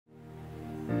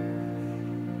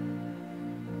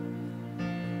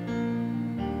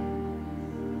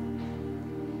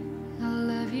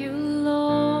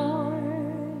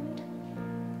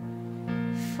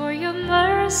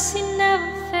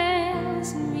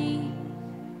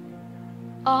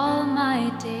All my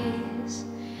days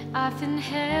I've been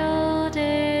held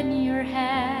in your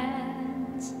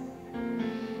hands.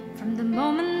 From the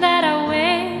moment that I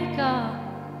wake up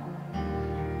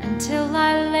until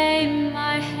I lay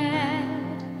my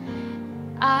head,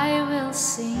 I will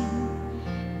sing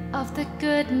of the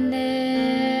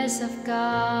goodness of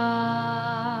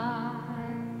God.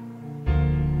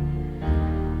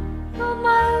 All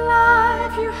my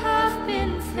life you have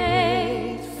been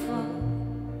faithful.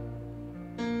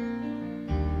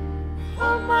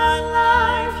 All my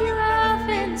life you have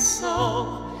been so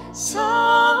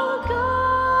good.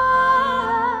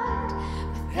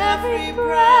 With every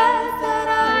breath that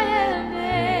I am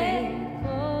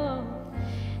able,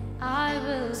 I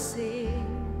will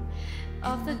sing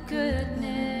of the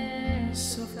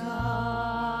goodness of God.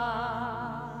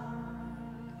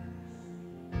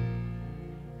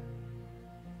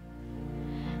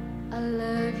 I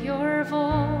love your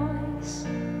voice.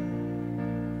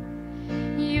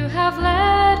 You have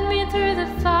led me through the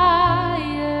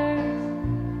fire.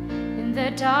 In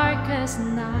the darkest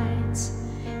nights,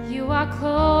 you are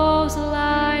close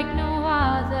like no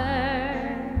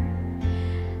other.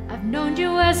 I've known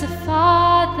you as a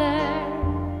father.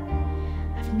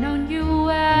 I've known you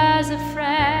as a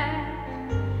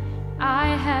friend.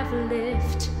 I have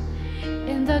lived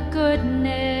in the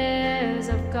goodness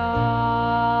of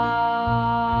God.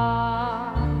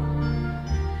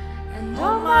 And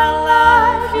all my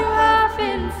life you have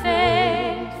been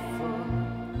faithful.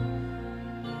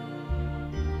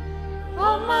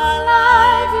 All my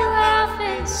life you have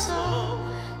been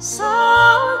so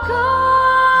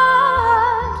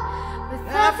good. With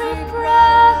every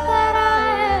breath that I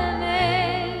am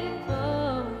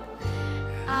able,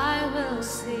 I will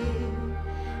sing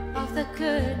of the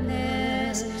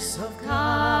goodness of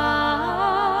God.